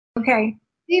Okay.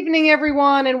 Evening,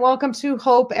 everyone, and welcome to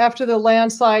Hope After the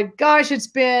Landslide. Gosh,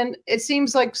 it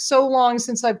seems like so long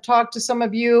since I've talked to some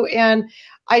of you, and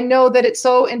I know that it's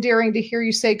so endearing to hear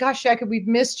you say, gosh, Jackie, we've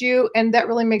missed you, and that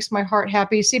really makes my heart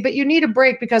happy. See, but you need a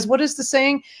break because what is the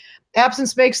saying?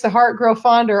 Absence makes the heart grow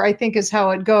fonder, I think is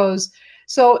how it goes.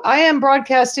 So I am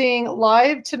broadcasting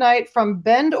live tonight from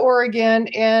Bend, Oregon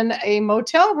in a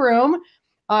motel room.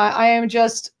 I am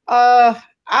just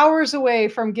hours away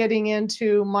from getting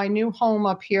into my new home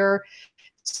up here.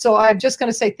 So I'm just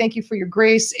going to say thank you for your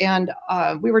grace. And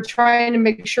we were trying to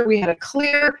make sure we had a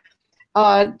clear,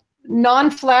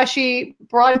 non-flashy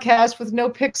broadcast with no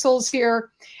pixels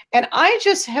here. And I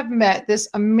just have met this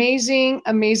amazing,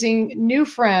 amazing new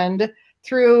friend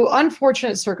through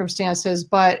unfortunate circumstances.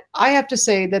 But I have to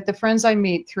say that the friends I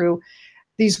meet through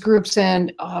these groups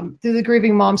and through the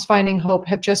Grieving Moms Finding Hope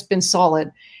have just been solid.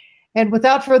 And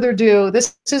without further ado,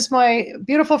 this is my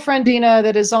beautiful friend Deana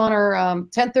that is on our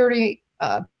 10:30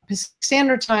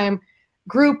 Standard Time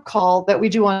group call that we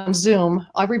do on Zoom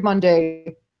every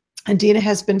Monday. And Deana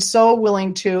has been so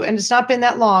willing to, and it's not been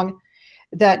that long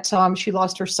that she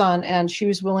lost her son, and she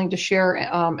was willing to share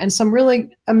and some really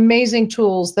amazing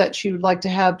tools that she would like to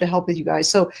have to help with you guys.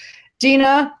 So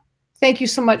Deana, thank you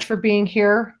so much for being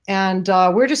here. And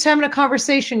we're just having a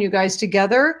conversation, you guys,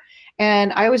 together.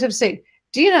 And I always have to say,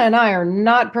 Deana and I are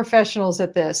not professionals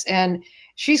at this, and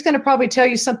she's going to probably tell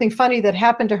you something funny that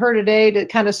happened to her today to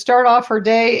kind of start off her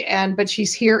day, but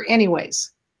she's here anyways.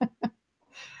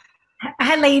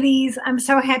 Hi, ladies. I'm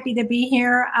so happy to be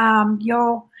here.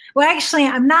 Well, actually,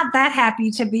 I'm not that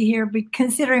happy to be here,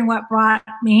 considering what brought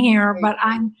me here, but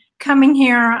I'm coming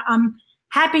here. I'm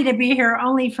happy to be here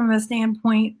only from the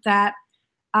standpoint that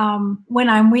when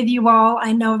I'm with you all,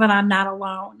 I know that I'm not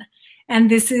alone. And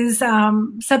this is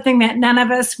something that none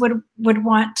of us would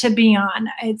want to be on.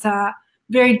 It's a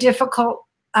very difficult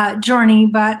journey,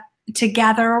 but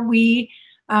together we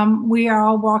are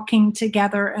all walking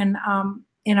together and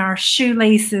in our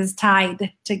shoelaces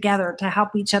tied together to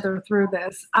help each other through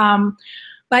this.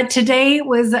 But today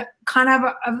was kind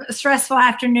of a stressful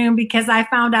afternoon because I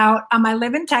found out I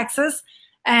live in Texas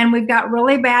and we've got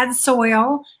really bad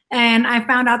soil. And I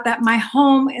found out that my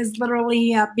home is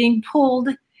literally being pulled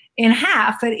in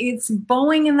half. It's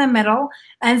bowing in the middle.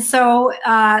 And so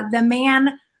the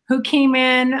man who came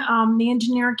in, the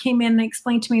engineer came in and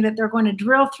explained to me that they're going to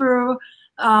drill through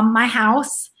my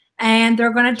house and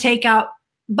they're going to take out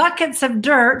buckets of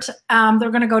dirt. They're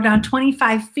going to go down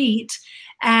 25 feet.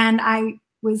 And I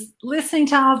was listening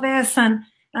to all this and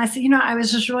I said, I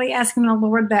was just really asking the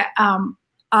Lord that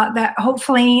that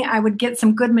hopefully I would get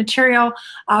some good material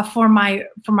for my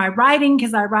writing,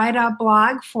 because I write a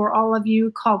blog for all of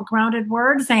you called Grounded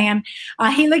Words. And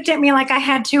he looked at me like I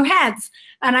had two heads.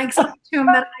 And I explained to him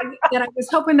that I was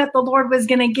hoping that the Lord was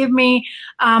going to give me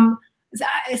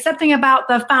something about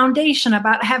the foundation,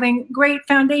 about having great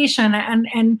foundation.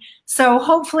 And so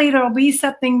hopefully there'll be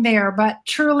something there. But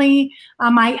truly,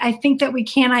 I think that we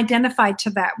can identify to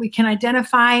that. We can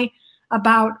identify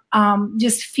about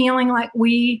just feeling like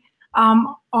we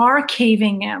are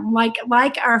caving in,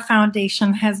 like our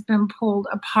foundation has been pulled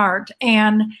apart.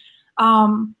 And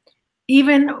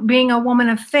even being a woman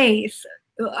of faith,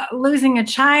 losing a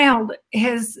child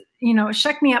has,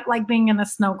 shook me up like being in a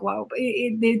snow globe.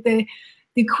 The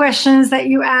questions that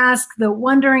you ask, the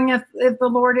wondering if the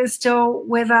Lord is still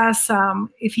with us,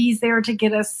 if he's there to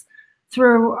get us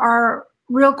through our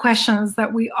real questions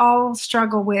that we all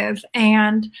struggle with.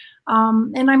 And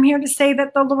I'm here to say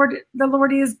that the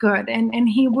Lord is good, and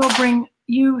he will bring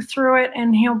you through it,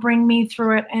 and he'll bring me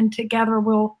through it, and together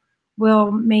we'll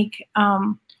make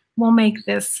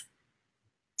this.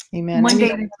 Amen. One day.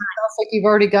 It sounds like you've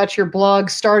already got your blog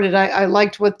started. I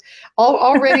liked what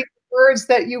already the words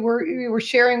that you were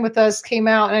sharing with us came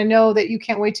out, and I know that you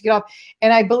can't wait to get off.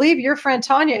 And I believe your friend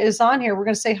Tanya is on here. We're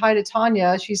going to say hi to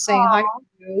Tanya. She's saying hi to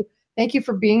you. Thank you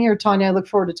for being here, Tanya. I look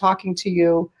forward to talking to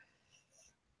you.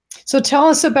 So tell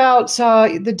us about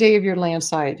the day of your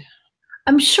landslide.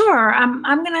 I'm sure. I'm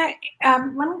gonna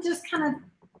let me just kind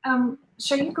of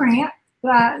show you Grant.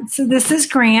 So this is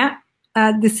Grant.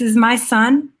 This is my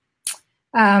son.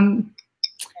 Grant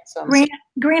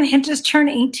had just turned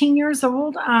 18 years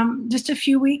old just a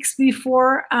few weeks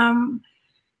before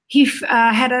he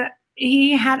had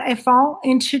a fall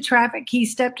into traffic. He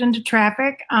stepped into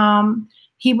traffic.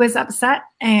 He was upset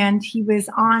and he was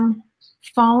on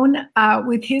phone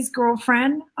with his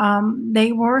girlfriend.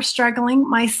 They were struggling.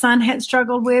 My son had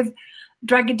struggled with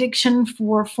drug addiction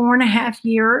for 4.5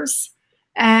 years.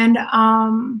 And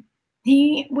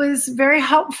he was very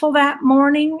helpful that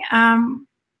morning.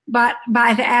 But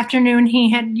by the afternoon, he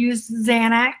had used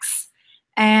Xanax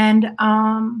and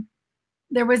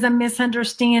there was a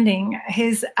misunderstanding.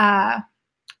 His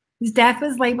death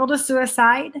was labeled a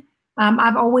suicide.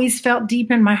 I've always felt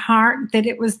deep in my heart that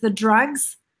it was the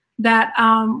drugs that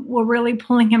were really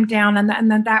pulling him down, and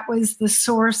that was the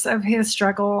source of his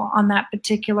struggle on that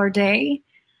particular day.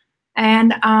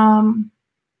 And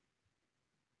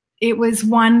it was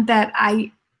one that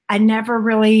I never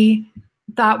really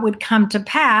thought would come to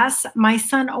pass. My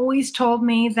son always told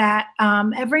me that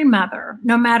every mother,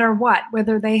 no matter what,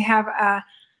 whether they have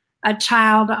a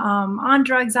child on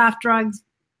drugs, off drugs,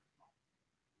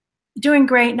 doing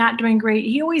great, not doing great,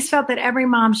 he always felt that every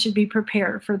mom should be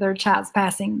prepared for their child's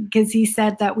passing, because he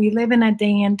said that we live in a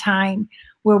day and time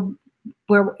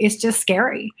where it's just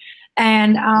scary.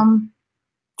 And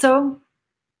so,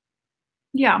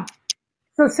 yeah.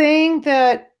 So saying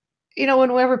that, you know,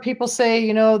 whenever people say,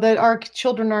 you know, that our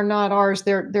children are not ours,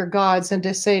 they're God's, and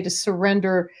to say to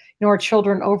surrender, you know, our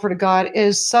children over to God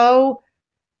is so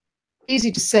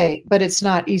easy to say, but it's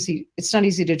not easy. It's not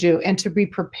easy to do, and to be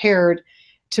prepared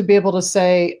to be able to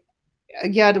say,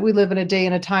 yeah, we live in a day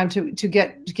and a time to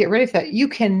get ready for that. You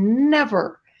can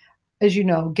never, as you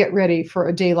know, get ready for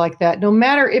a day like that. No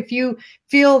matter if you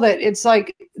feel that it's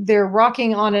like they're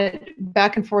rocking on it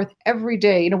back and forth every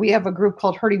day. You know, we have a group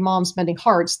called Hurting Moms Mending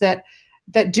Hearts that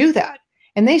do that.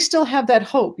 And they still have that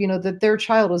hope, you know, that their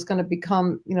child is going to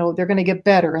become, you know, they're going to get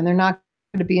better, and they're not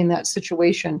going to be in that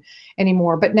situation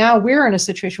anymore. But now we're in a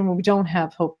situation where we don't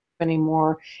have hope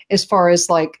anymore, as far as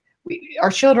like, our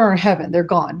children are in heaven, they're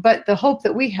gone. But the hope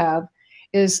that we have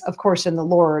is, of course, in the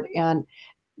Lord. And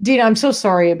Deana, I'm so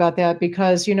sorry about that,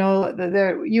 because, you know,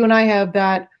 you and I have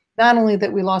that, not only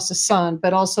that we lost a son,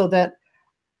 but also that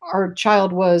our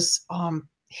child was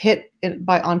hit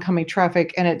by oncoming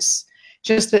traffic. And it's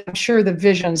just that I'm sure the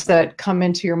visions that come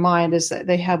into your mind is that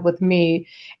they have with me,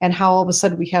 and how all of a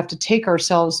sudden we have to take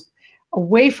ourselves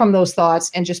away from those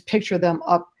thoughts and just picture them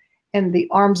up in the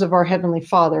arms of our Heavenly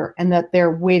Father, and that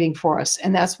they're waiting for us.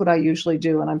 And that's what I usually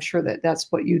do. And I'm sure that that's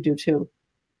what you do too.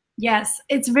 Yes,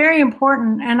 it's very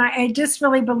important. And I just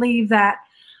really believe that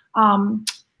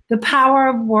the power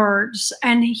of words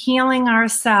and healing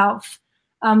ourselves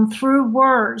through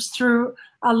words, through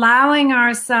allowing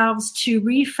ourselves to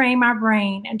reframe our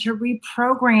brain and to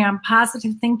reprogram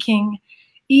positive thinking,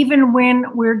 even when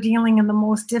we're dealing in the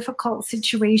most difficult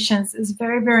situations, is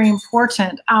very, very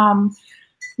important.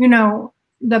 You know,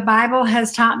 the Bible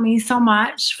has taught me so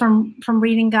much from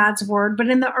reading God's word, but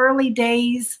in the early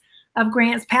days of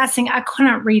Grant's passing, I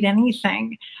couldn't read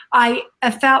anything. I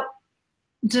felt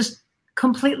just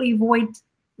completely void.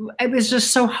 It was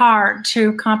just so hard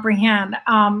to comprehend.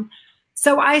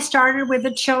 So I started with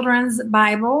a children's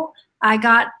Bible. I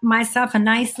got myself a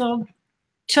nice little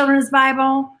children's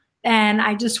Bible, and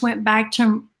I just went back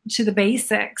to the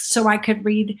basics so I could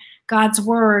read God's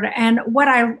word. And what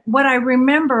I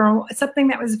remember, something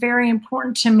that was very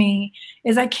important to me,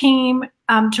 is I came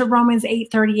to Romans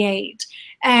 8:38.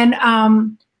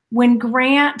 And when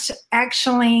Grant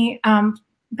actually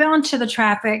fell into the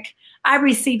traffic, I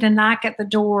received a knock at the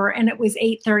door, and it was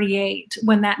 8:38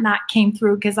 when that knock came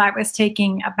through, because I was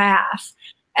taking a bath.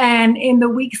 And in the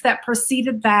weeks that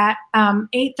preceded that,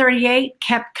 8:38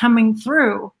 kept coming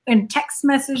through in text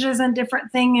messages and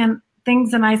different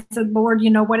things. And I said, Lord, you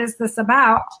know, what is this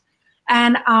about?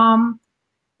 And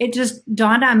it just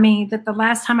dawned on me that the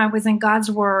last time I was in God's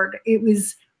word, it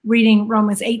was reading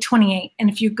Romans 8:28. And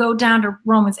if you go down to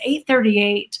Romans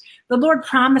 8:38, the Lord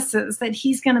promises that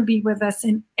he's going to be with us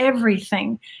in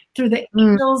everything, through the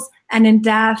angels and in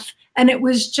death. And it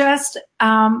was just,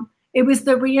 it was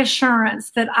the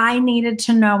reassurance that I needed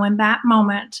to know in that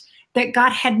moment, that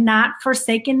God had not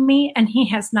forsaken me, and he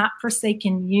has not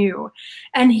forsaken you.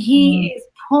 And he is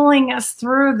pulling us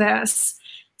through this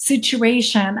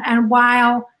situation. And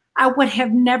while I would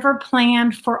have never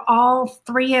planned for all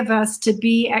three of us to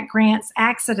be at Grant's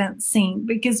accident scene,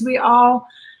 because we all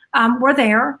were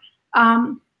there,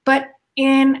 but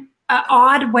in an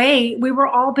odd way, we were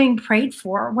all being prayed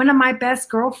for. One of my best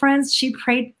girlfriends, she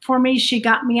prayed for me. She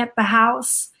got me at the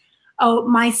house. Oh,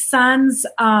 my son's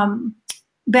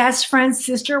best friend's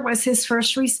sister was his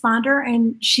first responder,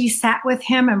 and she sat with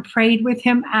him and prayed with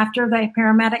him after the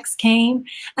paramedics came.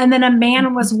 And then a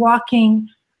man was walking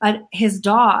his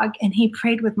dog, and he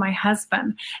prayed with my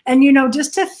husband. And, you know,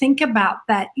 just to think about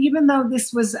that, even though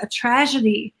this was a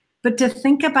tragedy, but to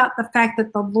think about the fact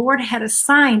that the Lord had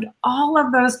assigned all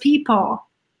of those people,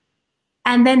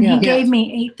 and then he gave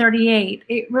me 8:38.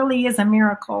 It really is a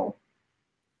miracle.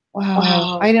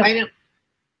 Wow. I know.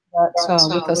 That's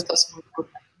with us.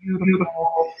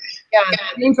 Beautiful. Yeah,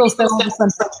 the angels that all of a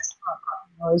sudden,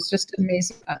 it's just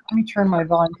amazing. Let me turn my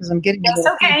volume, because I'm getting a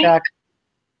little feedback.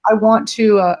 I want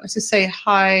to say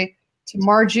hi to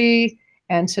Margie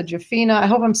and to Jafina. I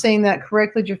hope I'm saying that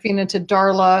correctly, Jafina, to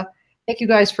Darla. Thank you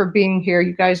guys for being here.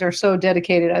 You guys are so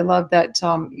dedicated. I love that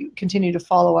you continue to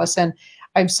follow us. And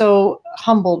I'm so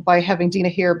humbled by having Deana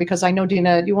here because I know,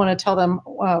 Deana, you want to tell them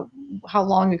how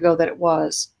long ago that it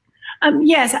was?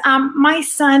 Yes, my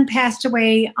son passed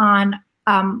away on,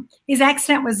 his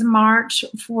accident was March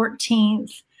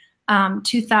 14th,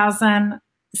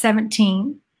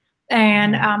 2017.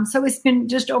 And so it's been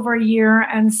just over a year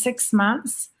and 6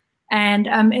 months. And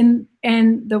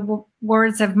in the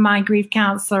words of my grief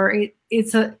counselor,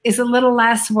 it's a little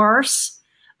less worse.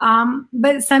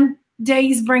 But some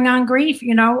days bring on grief,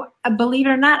 you know, believe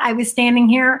it or not. I was standing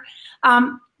here,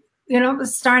 you know,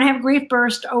 starting to have grief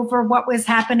burst over what was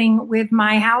happening with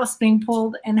my house being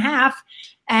pulled in half.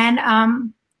 And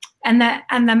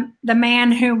the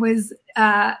man who was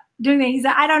doing it, he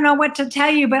said, I don't know what to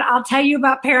tell you, but I'll tell you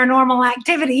about paranormal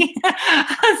activity.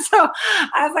 So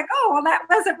I was like, oh, well, that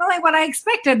wasn't really what I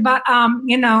expected, but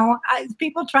you know,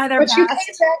 people try their best. But you came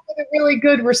back with a really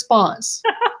good response.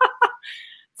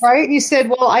 Right? You said,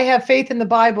 well, I have faith in the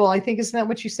Bible. I think, isn't that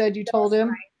what you said? You told him?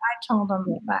 Right. I told him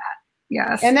that.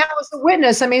 Yes. And that was the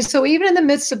witness. I mean, so even in the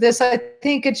midst of this, I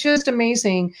think it's just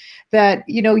amazing that,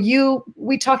 you know,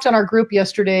 we talked on our group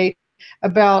yesterday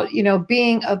about, you know,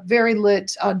 being a very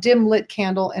dim lit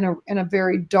candle in a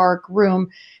very dark room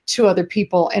to other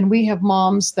people. And we have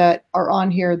moms that are on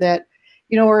here that,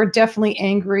 you know, are definitely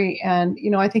angry. And,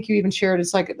 you know, I think you even shared,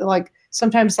 it's like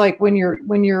sometimes like when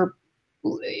your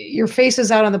face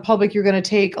is out in the public, you're going to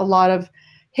take a lot of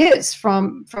hits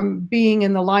from being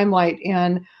in the limelight.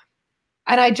 And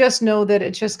I just know that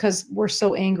it's just because we're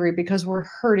so angry, because we're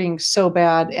hurting so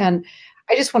bad. And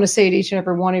I just want to say to each and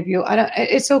every one of you,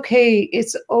 it's okay.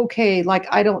 It's okay. Like,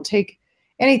 I don't take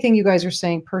anything you guys are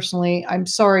saying personally. I'm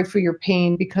sorry for your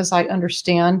pain, because I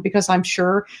understand, because I'm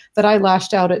sure that I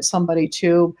lashed out at somebody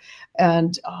too.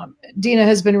 And Deana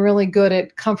has been really good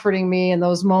at comforting me in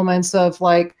those moments of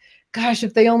like, gosh,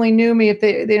 if they only knew me, if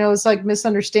they, you know, it's like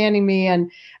misunderstanding me. And,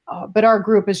 but our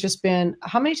group has just been,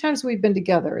 how many times have we been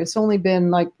together? It's only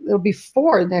been like, it'll be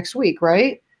 4 next week,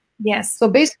 right? Yes. So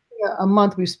basically a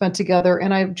month we've spent together,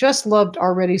 and I've just loved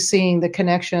already seeing the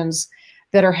connections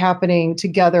that are happening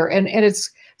together. And it's,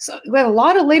 so we have a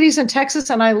lot of ladies in Texas,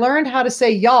 and I learned how to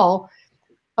say y'all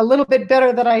a little bit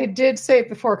better than I did say it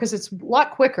before, because it's a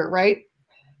lot quicker, right?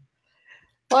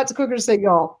 Lots quicker to say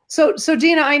y'all. So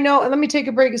Deana, I know, let me take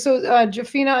a break. So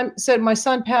Jafina said, my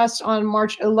son passed on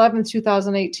March 11th,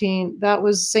 2018. That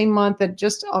was the same month that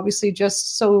obviously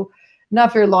so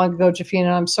not very long ago,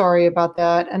 Jafina. I'm sorry about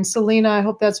that. And Selena, I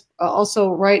hope that's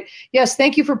also right. Yes,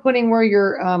 thank you for putting where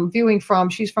you're viewing from.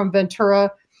 She's from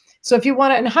Ventura. So if you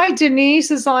want to, and hi,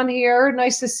 Denise is on here.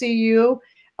 Nice to see you.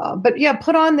 But yeah,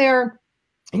 put on there,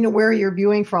 you know, where you're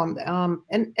viewing from.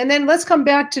 And then let's come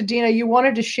back to Deana. You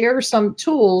wanted to share some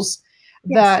tools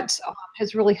that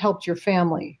has really helped your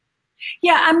family.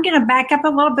 Yeah, I'm going to back up a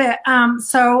little bit.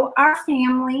 So our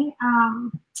family,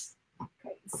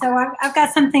 so I've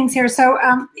got some things here. So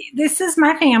this is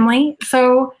my family.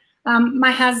 So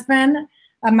my husband,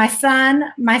 my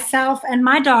son, myself, and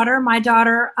my daughter. My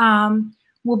daughter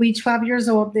will be 12 years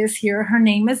old this year. Her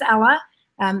name is Ella.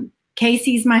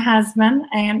 Casey's my husband,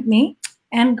 and me,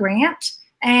 and Grant.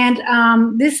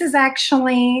 And this is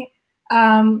actually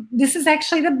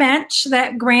the bench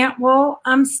that Grant will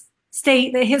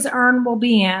state that his urn will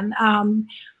be in.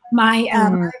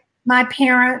 My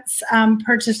parents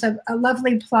purchased a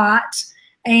lovely plot,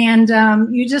 and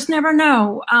you just never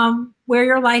know where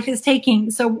your life is taking.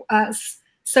 So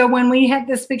when we had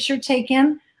this picture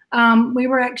taken, we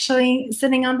were actually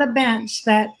sitting on the bench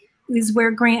that is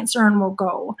where Grant's urn will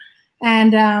go.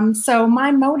 And so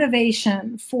my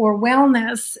motivation for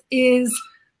wellness is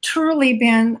truly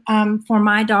been for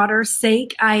my daughter's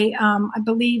sake. I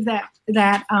believe that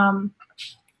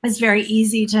it's very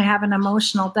easy to have an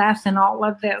emotional death in all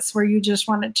of this, where you just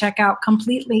want to check out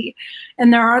completely.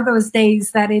 And there are those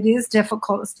days that it is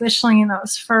difficult, especially in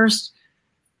those first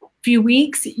few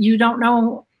weeks. You don't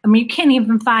know. I mean, you can't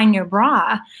even find your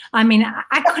bra. I mean,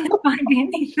 I couldn't find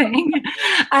anything.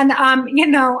 And, you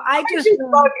know, I just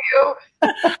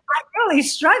I really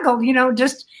struggled, you know,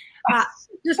 just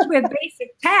with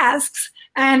basic tasks,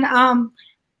 and,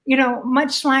 you know,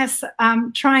 much less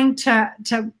trying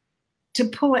to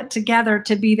pull it together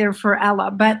to be there for Ella.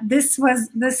 But this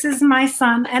is my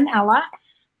son and Ella.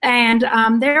 And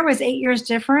there was 8 years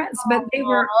difference, but they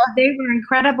were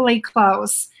incredibly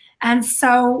close. And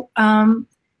so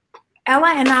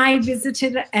Ella and I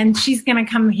visited, and she's going to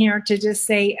come here to just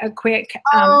say a quick.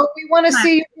 We want to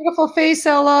see your beautiful face,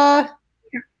 Ella.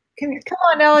 Come here. Come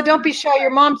on, Ella. Don't be shy.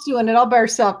 Your mom's doing it all by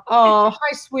herself. Oh,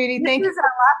 hi, sweetie. Thank you for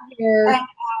being here.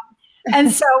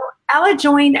 And so Ella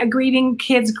joined a grieving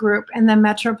kids group in the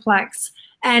Metroplex.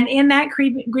 And in that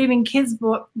grieving kids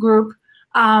group,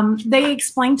 they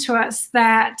explained to us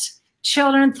that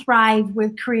children thrive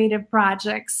with creative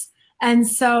projects. And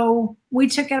so we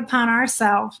took it upon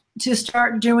ourselves to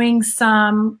start doing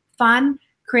some fun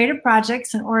creative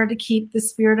projects in order to keep the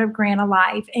spirit of Grant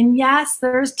alive. And yes,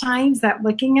 there's times that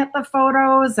looking at the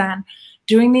photos and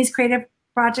doing these creative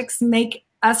projects make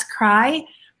us cry,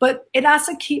 but it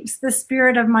also keeps the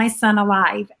spirit of my son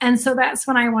alive. And so that's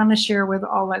what I want to share with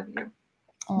all of you.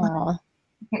 Aww.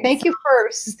 Okay, thank you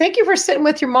for sitting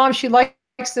with your mom. She likes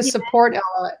to support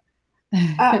Ella.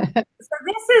 So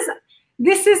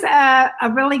this is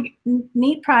a really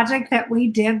neat project that we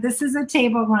did. This is a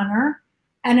table runner,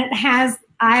 and it has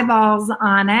eyeballs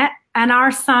on it. And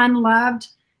our son loved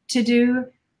to do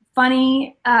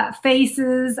funny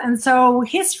faces, and so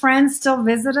his friends still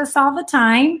visit us all the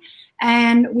time.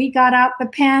 And we got out the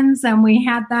pens and we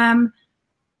had them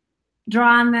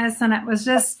draw on this, and it was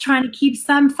just trying to keep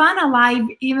some fun alive,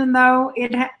 even though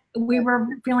we were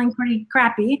feeling pretty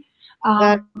crappy.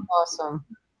 That's awesome.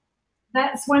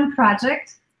 That's one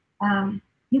project.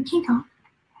 You can go.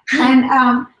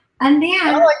 And then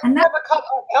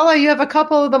Ella, you have a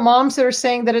couple of the moms that are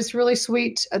saying that it's really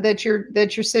sweet that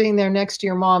you're sitting there next to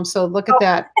your mom. So look at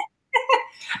that.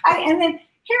 And then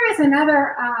here is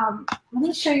another. Let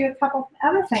me show you a couple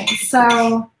other things.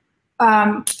 So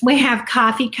we have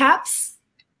coffee cups,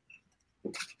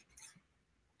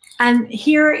 and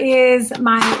here is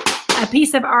a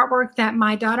piece of artwork that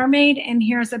my daughter made, and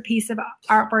here's a piece of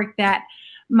artwork that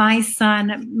my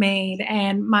son made,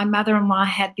 and my mother-in-law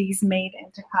had these made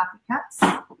into coffee cups.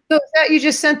 So is that you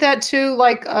just sent that to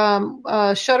like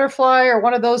Shutterfly or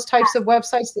one of those types of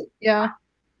websites? Yeah.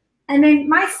 And then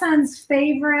my son's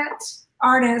favorite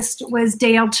artist was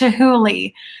Dale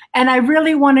Chihuly, and I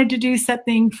really wanted to do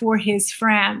something for his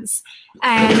friends,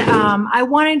 and I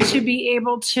wanted to be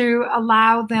able to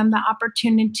allow them the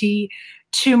opportunity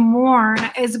to mourn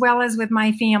as well as with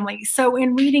my family. So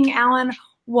in reading Alan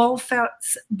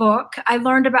Wolfelt's book, I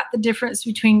learned about the difference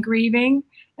between grieving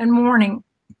and mourning.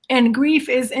 And grief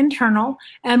is internal,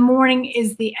 and mourning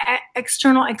is the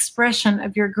external expression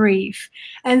of your grief.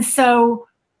 And so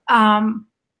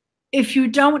if you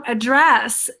don't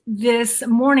address this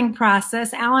mourning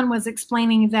process, Alan was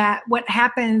explaining that what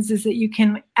happens is that you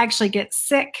can actually get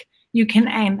sick, you can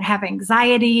have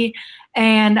anxiety,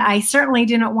 and I certainly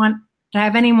didn't want to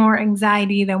have any more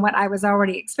anxiety than what I was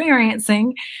already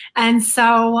experiencing. And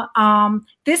so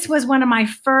this was one of my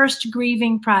first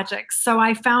grieving projects. So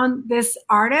I found this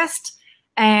artist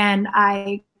and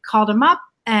I called him up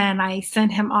and I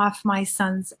sent him off my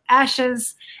son's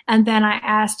ashes. And then I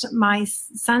asked my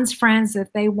son's friends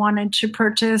if they wanted to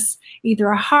purchase either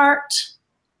a heart,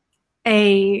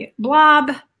 a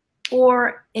blob,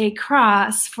 or a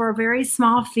cross for a very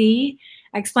small fee.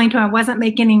 I explained to him I wasn't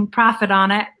making any profit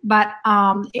on it, but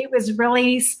it was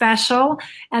really special.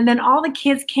 And then all the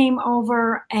kids came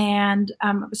over, and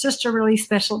it was just a really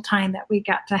special time that we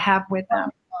got to have with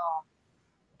them.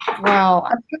 Wow.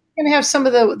 I'm going to have some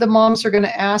of the moms are going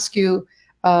to ask you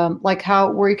like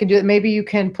where you can do it. Maybe you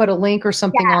can put a link or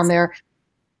something on there.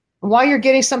 While you're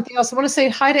getting something else, I want to say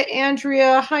hi to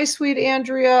Andrea. Hi, sweet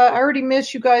Andrea. I already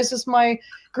miss you guys as my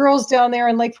girls down there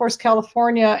in Lake Forest,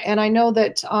 California. And I know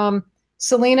that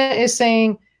Selena is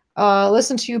saying,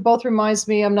 listen to you both reminds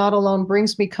me I'm not alone,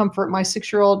 brings me comfort. My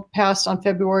 6-year-old passed on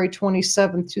February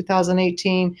 27th,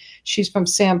 2018. She's from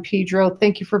San Pedro.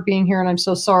 Thank you for being here, and I'm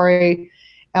so sorry.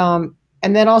 And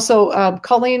then also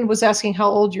Colleen was asking how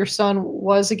old your son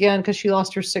was again, because she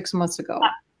lost her 6 months ago.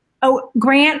 Oh,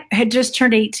 Grant had just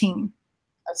turned 18.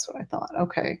 That's what I thought.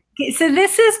 Okay. So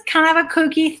this is kind of a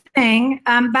kooky thing,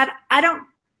 but I don't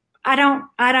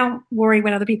worry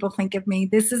what other people think of me.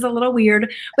 This is a little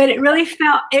weird, but it really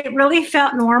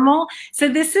felt normal. So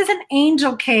this is an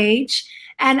angel cage,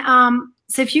 and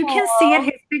so if you can see it,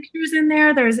 his pictures in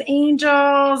there. There's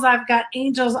angels. I've got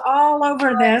angels all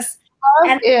over this.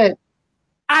 And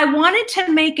I wanted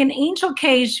to make an angel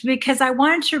cage because I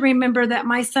wanted to remember that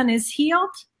my son is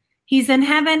healed. He's in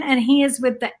heaven and he is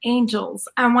with the angels.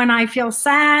 And when I feel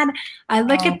sad, I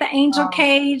look at the angel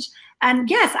cage. And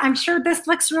yes, I'm sure this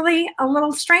looks really a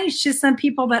little strange to some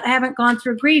people that haven't gone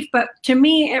through grief, but to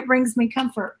me, it brings me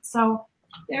comfort. So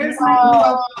there's my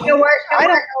I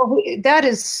don't know. That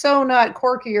is so not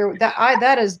quirky, or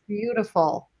that is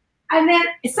beautiful. And then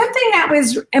something that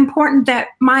was important that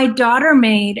my daughter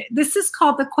made, this is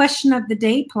called the question of the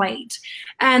day plate.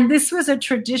 And this was a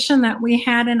tradition that we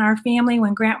had in our family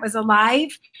when Grant was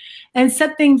alive, and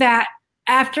something that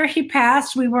after he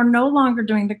passed, we were no longer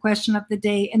doing the question of the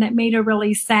day, and it made her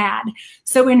really sad.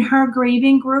 So in her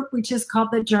grieving group, which is called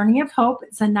the Journey of Hope,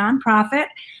 it's a nonprofit,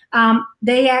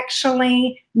 they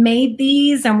actually made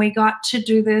these, and we got to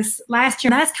do this last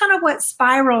year. And that's kind of what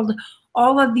spiraled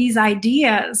all of these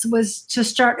ideas, was to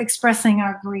start expressing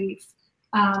our grief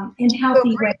in healthy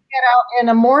ways. Get out in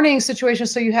a mourning situation,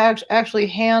 so you have actually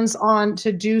hands-on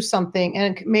to do something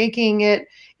and making it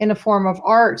in a form of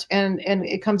art, and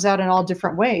it comes out in all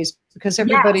different ways because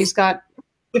everybody's got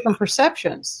different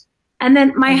perceptions. And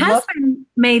then my husband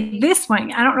made this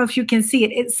one. I don't know if you can see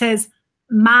it. It says,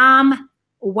 Mom,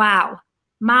 wow.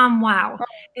 Mom, wow.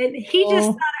 And he just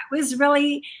thought it was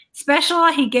really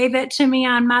special. He gave it to me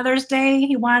on Mother's Day.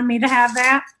 He wanted me to have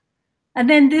that. And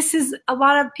then this is, a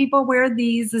lot of people wear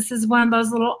these. This is one of those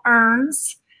little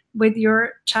urns with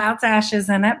your child's ashes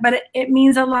in it, but it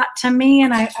means a lot to me,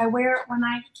 and I wear it when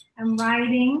I am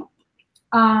writing.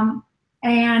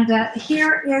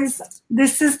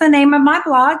 This is the name of my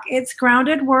blog. It's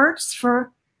Grounded Words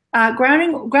for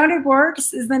Grounded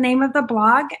Words is the name of the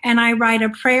blog, and I write a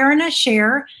prayer and a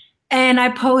share, and I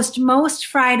post most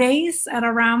Fridays at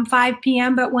around 5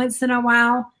 p.m., but once in a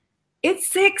while it's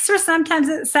 6 or sometimes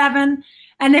it's 7.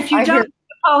 And if you don't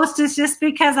post, it's just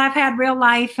because I've had real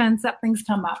life and something's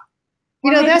come up.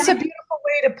 You know, that's a beautiful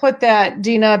way to put that,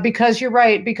 Deana, because you're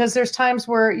right. Because there's times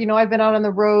where, you know, I've been out on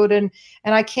the road and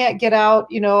I can't get out,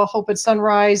 you know, hope at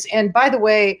sunrise. And by the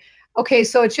way, okay,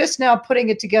 so it's just now putting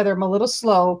it together. I'm a little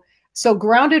slow. So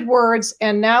Grounded Words,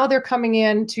 and now they're coming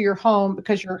into your home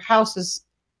because your house is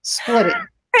splitting.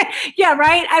 Yeah,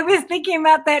 right. I was thinking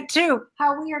about that too.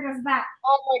 How weird is that?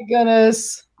 Oh my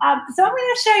goodness. So I'm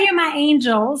going to show you my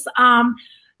angels.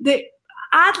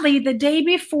 Oddly, the day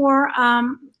before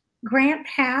Grant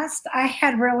passed, I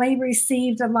had really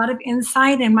received a lot of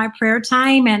insight in my prayer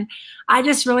time, and I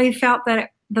just really felt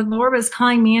that the Lord was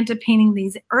calling me into painting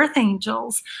these earth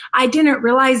angels. I didn't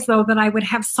realize, though, that I would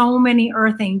have so many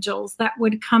earth angels that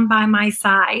would come by my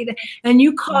side. And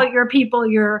you call your people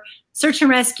your search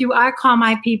and rescue. I call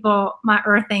my people my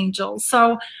earth angels.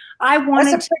 So I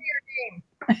wanted to.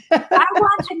 I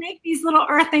want to make these little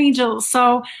earth angels.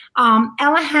 So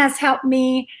Ella has helped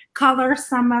me color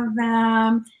some of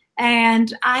them,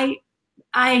 and I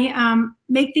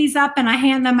make these up and I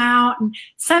hand them out. And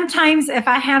sometimes if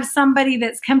I have somebody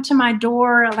that's come to my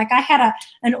door, like I had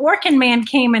an Orkin man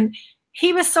came, and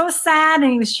he was so sad,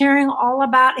 and he was sharing all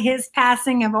about his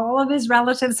passing of all of his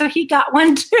relatives. So he got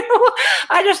one too.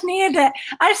 I just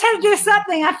had to do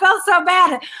something. I felt so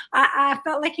bad. I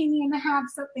felt like he needed to have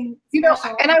something special. You know,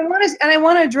 and I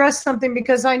want to address something,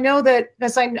 because I know that,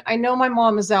 because I know my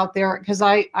mom is out there, because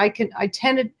I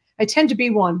tend to be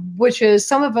one, which is,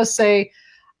 some of us say,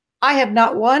 I have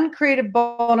not one creative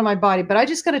bone in my body, but I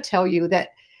just got to tell you that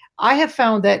I have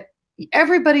found that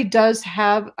everybody does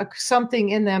have something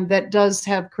in them that does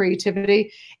have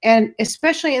creativity, and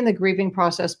especially in the grieving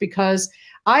process, because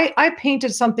I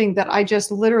painted something that I just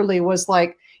literally was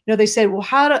like, you know, they said, well,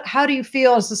 how do you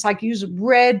feel? It's just like, use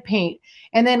red paint.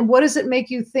 And then what does it make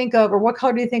you think of, or what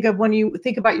color do you think of when you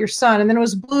think about your son? And then it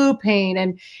was blue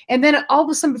paint. And then all of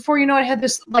a sudden, before you know it, I had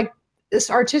this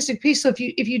artistic piece. So if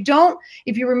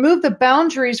you remove the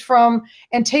boundaries from,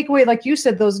 and take away, like you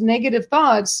said, those negative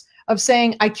thoughts of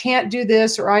saying, I can't do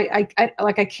this, or I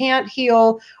can't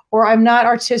heal, or I'm not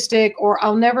artistic, or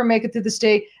I'll never make it through this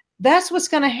day. That's what's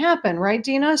going to happen, right,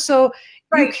 Deana? So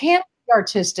you can't be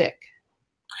artistic.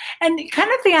 And kind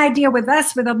of the idea with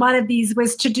us, with a lot of these,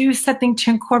 was to do something to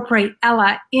incorporate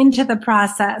Ella into the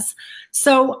process.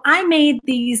 So I made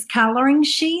these coloring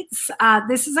sheets.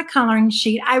 This is a coloring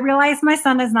sheet. I realize my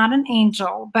son is not an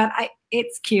angel, but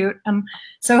it's cute.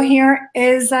 So here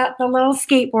is the little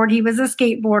skateboard. He was a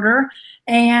skateboarder.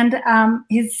 And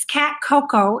his cat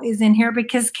Coco is in here,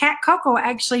 because cat Coco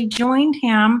actually joined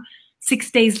him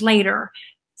 6 days later.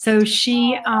 So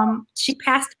she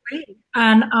passed away.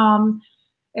 And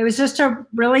it was just a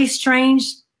really strange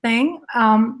thing,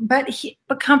 but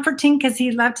comforting, because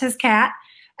he loved his cat.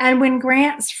 And when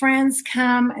Grant's friends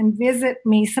come and visit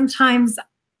me, sometimes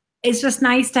it's just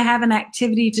nice to have an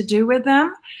activity to do with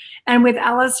them. And with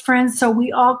Ella's friends, so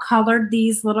we all colored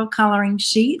these little coloring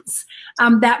sheets.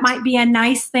 That might be a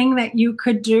nice thing that you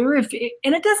could do, and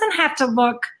it doesn't have to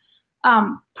look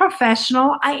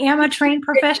professional. I am a trained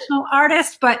professional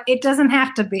artist, but it doesn't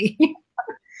have to be.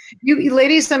 You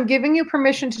ladies, I'm giving you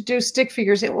permission to do stick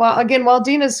figures. Well, again, while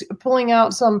Deana's pulling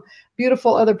out some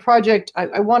beautiful other project,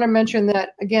 I want to mention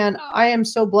that, again, I am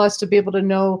so blessed to be able to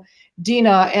know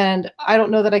Deana, and I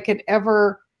don't know that I could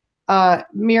ever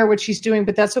mirror what she's doing,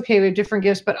 but that's okay. We have different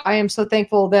gifts, but I am so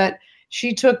thankful that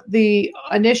she took the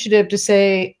initiative to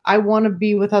say, I want to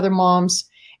be with other moms.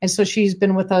 And so she's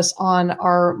been with us on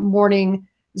our morning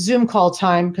Zoom call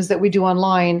time, because that we do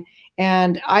online.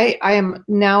 And I am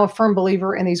now a firm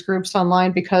believer in these groups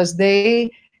online, because I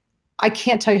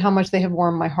can't tell you how much they have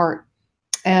warmed my heart.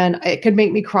 And it could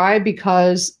make me cry,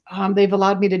 because they've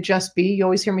allowed me to just be. You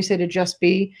always hear me say to just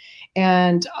be.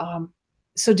 And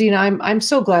so Deana, I'm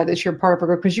so glad that you're part of a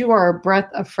group, because you are a breath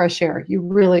of fresh air. You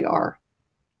really are.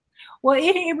 Well,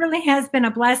 it really has been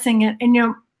a blessing. And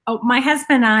you know, my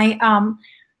husband and I,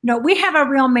 no, we have a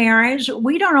real marriage.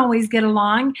 We don't always get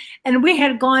along. And we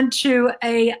had gone to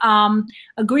a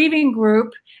grieving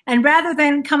group. And rather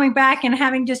than coming back and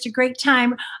having just a great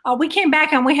time, we came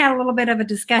back and we had a little bit of a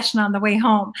discussion on the way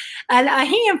home. And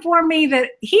he informed me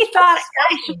that he thought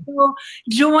I should go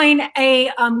join a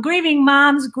grieving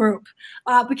moms group,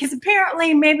 because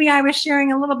apparently maybe I was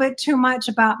sharing a little bit too much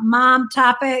about mom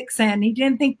topics, and he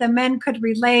didn't think the men could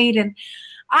relate. And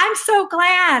I'm so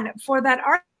glad for that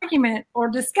argument or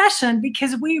discussion,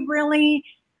 because we really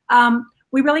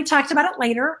talked about it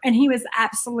later, and he was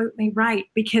absolutely right,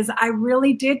 because I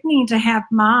really did need to have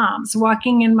moms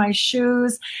walking in my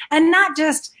shoes, and not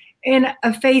just in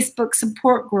a Facebook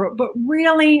support group, but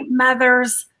really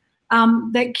mothers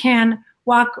that can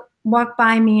walk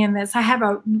by me in this. I have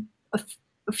a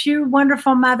few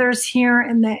wonderful mothers here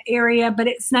in the area, but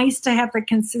it's nice to have the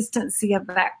consistency of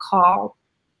that call.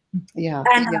 Yeah.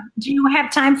 And do you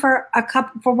have time for a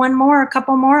couple more?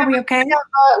 Are we okay?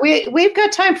 We've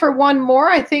got time for one more.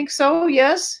 I think so.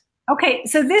 Yes. Okay.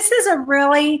 So this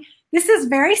is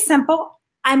very simple.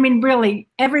 I mean, really,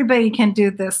 everybody can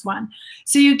do this one.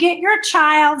 So you get your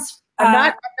child's.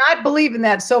 I'm not believing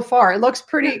that so far. It looks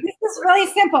pretty. This is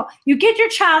really simple. You get your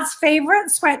child's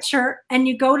favorite sweatshirt, and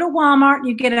you go to Walmart. And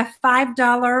you get a $5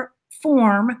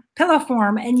 pillow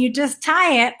form, and you just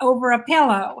tie it over a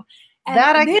pillow. And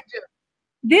that I can do.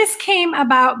 This came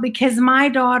about because my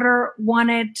daughter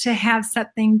wanted to have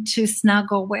something to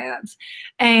snuggle with,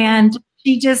 and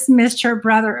she just missed her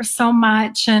brother so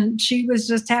much, and she was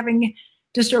just having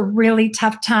just a really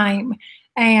tough time.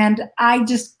 And I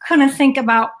just couldn't think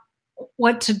about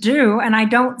what to do, and I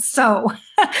don't sew.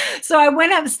 So I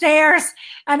went upstairs,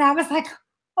 and I was like,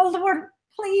 oh, Lord,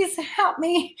 please help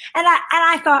me. And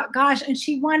I thought, gosh, and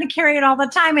she wanted to carry it all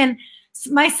the time. And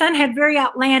my son had very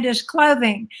outlandish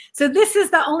clothing. So this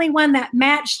is the only one that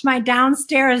matched my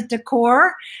downstairs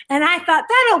decor. And I thought,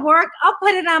 that'll work. I'll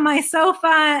put it on my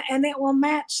sofa and it will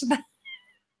match the.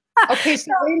 Okay, so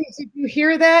ladies, if you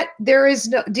hear that,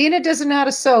 Deana doesn't know how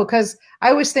to sew, because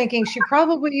I was thinking she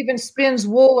probably even spins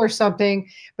wool or something,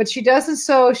 but she doesn't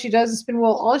sew. She doesn't spin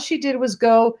wool. All she did was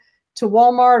go to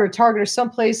Walmart or Target or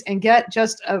someplace and get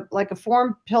just like a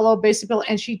form pillow, basic pillow,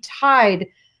 and she tied,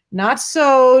 not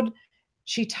sewed,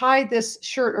 she tied this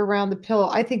shirt around the pillow.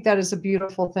 I think that is a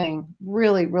beautiful thing.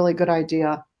 Really, really good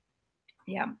idea.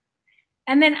 Yeah.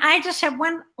 And then I just have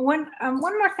one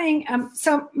more thing.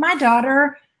 So my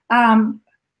daughter,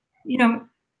 you know,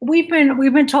 we've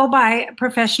been told by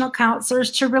professional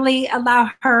counselors to really allow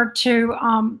her to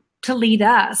lead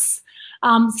us.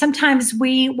 Sometimes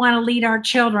we want to lead our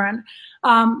children.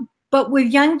 But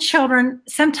with young children,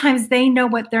 sometimes they know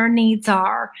what their needs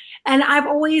are. And I've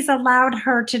always allowed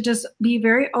her to just be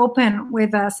very open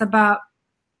with us about,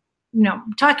 you know,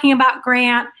 talking about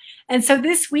Grant. And so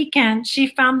this weekend, she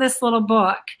found this little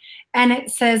book, and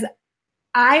it says,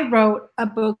 I wrote a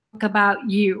book about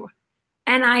you.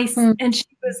 And and she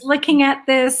was looking at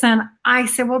this, and I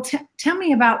said, well, tell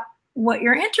me about what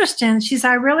you're interested in. She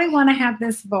said, I really want to have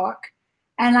this book.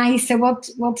 And I said, well,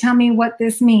 tell me what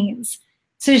this means.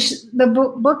 So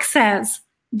the book says,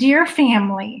 dear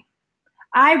family,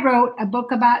 I wrote a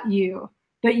book about you,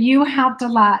 but you helped a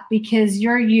lot because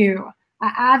you're you.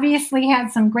 I obviously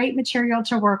had some great material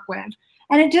to work with.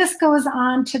 And it just goes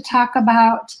on to talk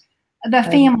about the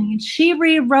family. And she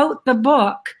rewrote the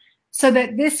book so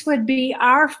that this would be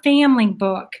our family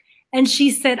book. And she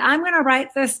said, I'm going to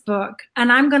write this book,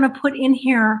 and I'm going to put in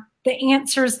here the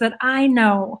answers that I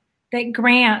know that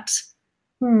Grant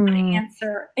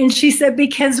answer. And she said,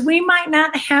 because we might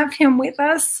not have him with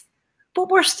us, but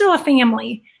we're still a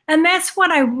family. And that's what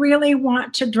I really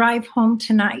want to drive home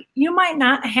tonight. You might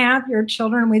not have your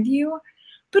children with you,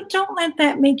 but don't let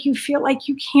that make you feel like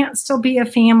you can't still be a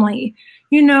family.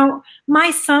 You know, my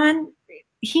son,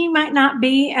 he might not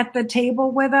be at the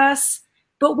table with us,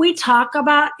 but we talk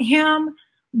about him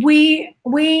we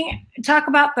talk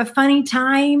about the funny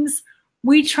times.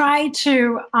 We try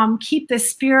to keep the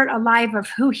spirit alive of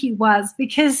who he was,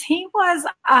 because he was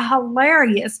a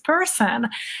hilarious person.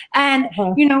 And,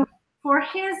 you know, for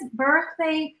his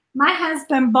birthday, my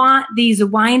husband bought these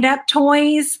wind-up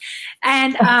toys,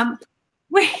 and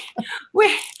we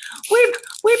we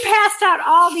we passed out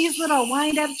all these little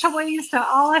wind-up toys to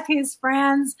all of his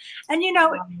friends. And, you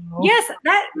know, yes,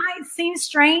 that might seem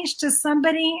strange to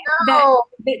somebody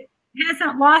that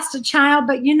hasn't lost a child,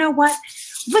 but you know what?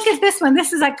 Look at this one.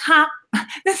 This is a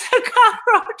this is a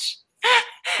cockroach.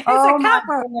 It's a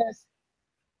cockroach.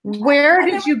 Where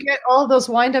did you get all those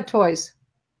wind-up toys?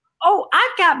 Oh,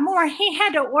 I've got more. He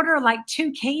had to order like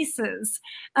 2 cases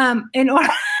in order.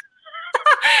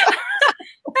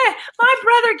 My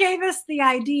brother gave us the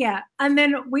idea, and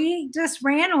then we just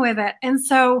ran with it. And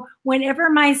so whenever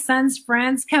my son's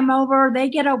friends come over, they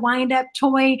get a wind-up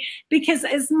toy, because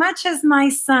as much as my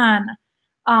son,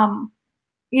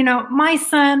 you know, my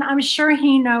son, I'm sure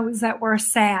he knows that we're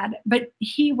sad, but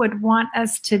he would want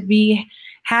us to be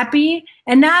happy.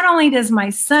 And not only does my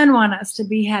son want us to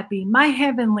be happy, my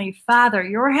Heavenly Father,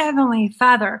 your Heavenly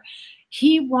Father,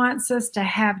 he wants us to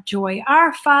have joy.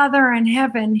 Our Father in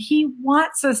heaven, he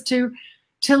wants us to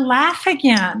laugh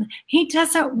again. He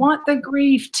doesn't want the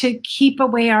grief to keep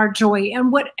away our joy.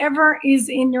 And whatever is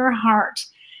in your heart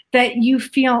that you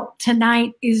feel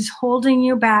tonight is holding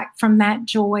you back from that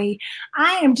joy,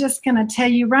 I am just going to tell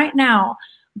you right now,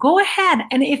 go ahead.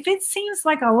 And if it seems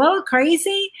like a little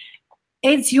crazy,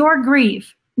 it's your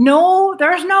grief. No,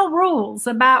 there's no rules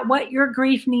about what your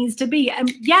grief needs to be.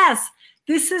 And yes,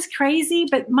 this is crazy,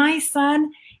 but my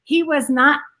son, he was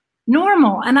not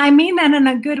normal. And I mean that in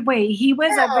a good way. He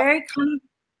was a very kind of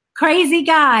crazy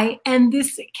guy, and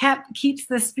this keeps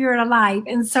the spirit alive.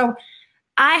 And so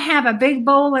I have a big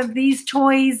bowl of these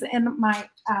toys in my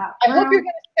I hope you're going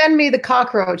to send me the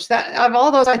cockroach. That of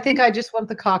all those, I think I just want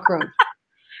the cockroach.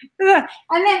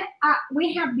 And then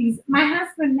we have these, my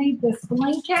husband made this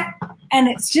blanket, and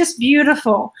it's just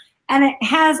beautiful. And it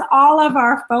has all of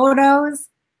our photos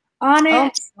on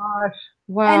it. Oh gosh.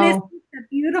 Wow. And it's a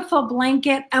beautiful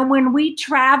blanket. And when we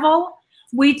travel,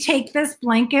 we take this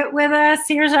blanket with us.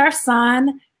 Here's our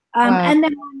son. And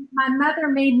then my mother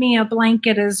made me a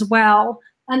blanket as well.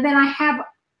 And then I have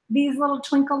these little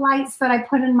twinkle lights that I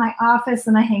put in my office,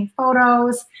 and I hang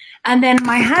photos. And then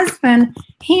my husband,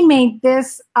 he made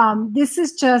this. This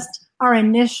is just our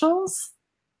initials.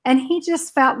 And he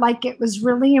just felt like it was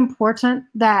really important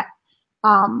that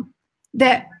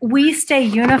that we stay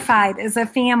unified as a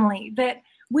family, that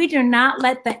we do not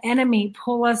let the enemy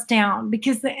pull us down,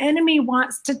 because the enemy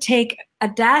wants to take a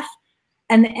death,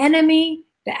 and the enemy,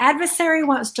 the adversary,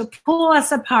 wants to pull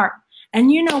us apart.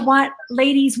 And you know what,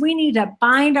 ladies, we need to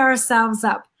bind ourselves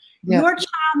up. Yep. Your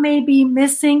child may be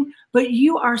missing, but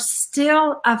you are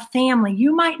still a family.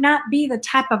 You might not be the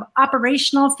type of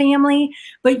operational family,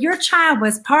 but your child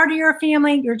was part of your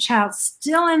family. Your child's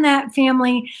still in that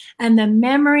family, and the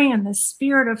memory and the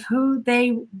spirit of who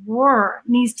they were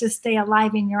needs to stay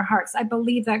alive in your hearts. I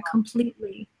believe that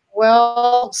completely.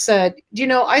 Well said. You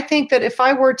know, I think that if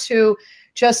I were to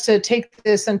just to take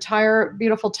this entire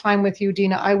beautiful time with you,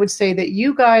 Deana, I would say that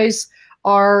you guys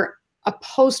are a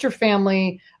poster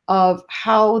family of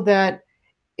how that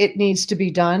it needs to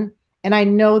be done. And I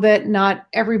know that not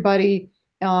everybody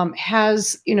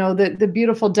has, you know, the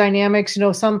beautiful dynamics. You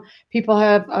know, some people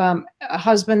have a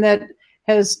husband that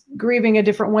has grieving a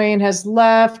different way and has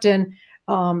left, and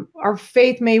our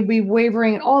faith may be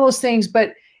wavering and all those things,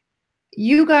 but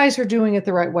you guys are doing it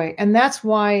the right way. And that's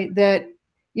why that,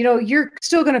 you know, you're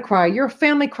still going to cry. Your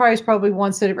family cries probably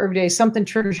once every day. Something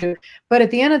triggers you. But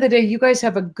at the end of the day, you guys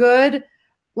have a good,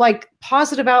 like,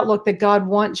 positive outlook that God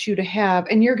wants you to have,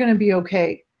 and you're going to be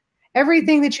okay.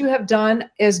 Everything that you have done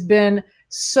has been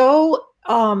so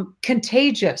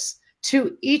contagious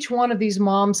to each one of these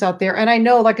moms out there. And I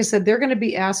know, like I said, they're going to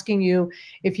be asking you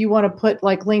if you want to put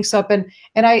like links up. And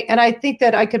I think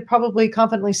that I could probably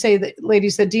confidently say that,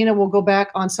 ladies, that Deana will go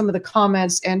back on some of the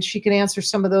comments and she can answer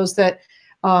some of those that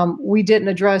we didn't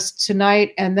address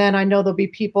tonight. And then I know there'll be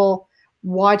people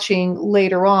watching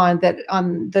later on that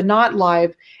on the not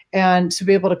live, and to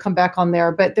be able to come back on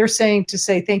there. But they're saying to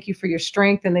say thank you for your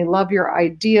strength, and they love your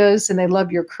ideas, and they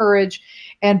love your courage.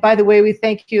 And by the way, we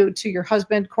thank you to your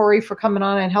husband, Corey, for coming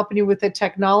on and helping you with the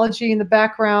technology in the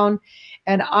background.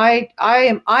 And I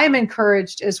am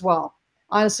encouraged as well.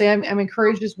 Honestly, I'm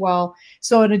encouraged as well.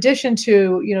 So in addition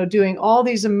to, you know, doing all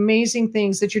these amazing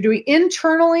things that you're doing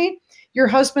internally, your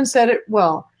husband said it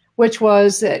well, which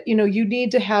was that, you know, you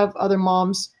need to have other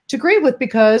moms to grieve with,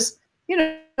 because, you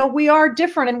know, know, we are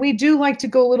different, and we do like to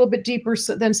go a little bit deeper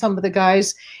than some of the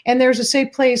guys. And there's a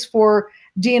safe place for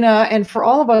Deana and for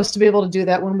all of us to be able to do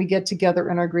that when we get together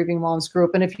in our Grieving Moms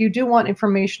group. And if you do want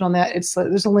information on that,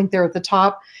 there's a link there at the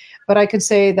top. But I could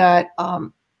say that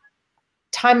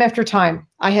time after time,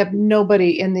 I have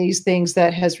nobody in these things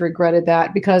that has regretted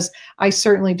that, because I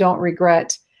certainly don't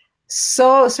regret.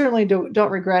 So certainly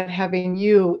don't regret having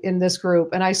you in this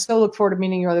group. And I so look forward to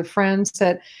meeting your other friends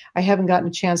that I haven't gotten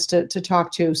a chance to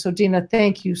talk to. So Deana,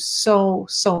 thank you so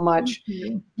much.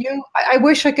 I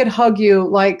wish I could hug you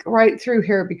like right through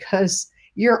here, because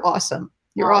you're awesome.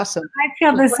 You're awesome. I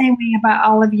feel the same way about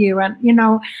all of you. And, you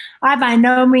know, I by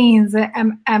no means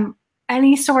am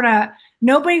any sort of,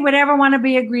 nobody would ever want to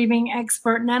be a grieving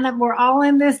expert. We're all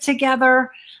in this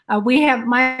together. We have,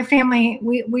 my family,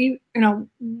 we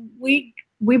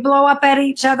blow up at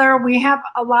each other. We have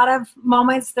a lot of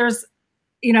moments. There's,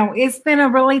 you know, it's been a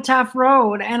really tough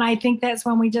road. And I think that's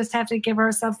when we just have to give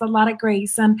ourselves a lot of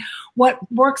grace. And what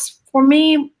works for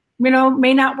me, you know,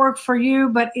 may not work for you,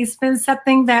 but it's been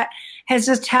something that has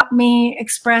just helped me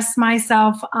express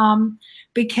myself,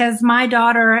 because my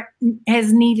daughter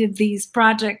has needed these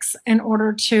projects in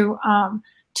order to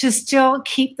still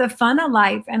keep the fun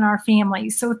alive in our family.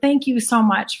 So thank you so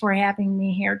much for having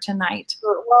me here tonight.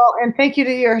 Well, and thank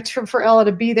you for Ella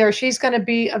to be there. She's going to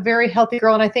be a very healthy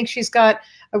girl, and I think she's got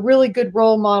a really good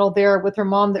role model there with her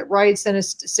mom that writes and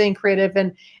is staying creative.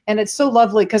 And it's so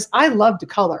lovely, because I love to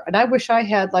color, and I wish I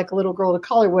had like a little girl to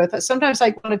color with. Sometimes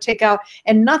I want to take out,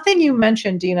 and nothing you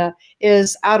mentioned, Deana,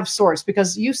 is out of source,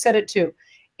 because you said it too.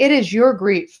 It is your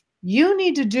grief. You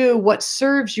need to do what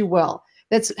serves you well,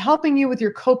 that's helping you with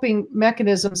your coping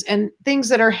mechanisms and things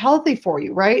that are healthy for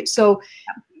you, right? So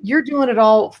you're doing it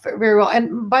all very well.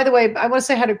 And by the way, I want to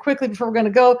say hi to quickly before we're going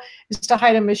to go, just to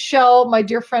hi to Michelle, my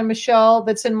dear friend Michelle,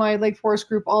 that's in my Lake Forest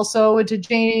group also, and to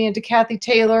Janie and to Kathy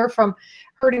Taylor from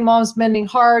Hurting Moms, Mending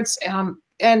Hearts,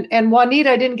 and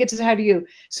Juanita, I didn't get to say hi to you.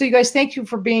 So you guys, thank you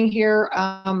for being here.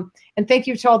 And thank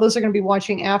you to all those who are going to be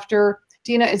watching after.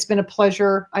 Deana, it's been a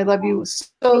pleasure. I love you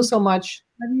so much.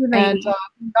 Love you, and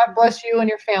God bless you and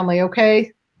your family,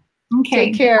 okay? Okay.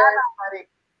 Take care, everybody.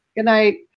 Good night.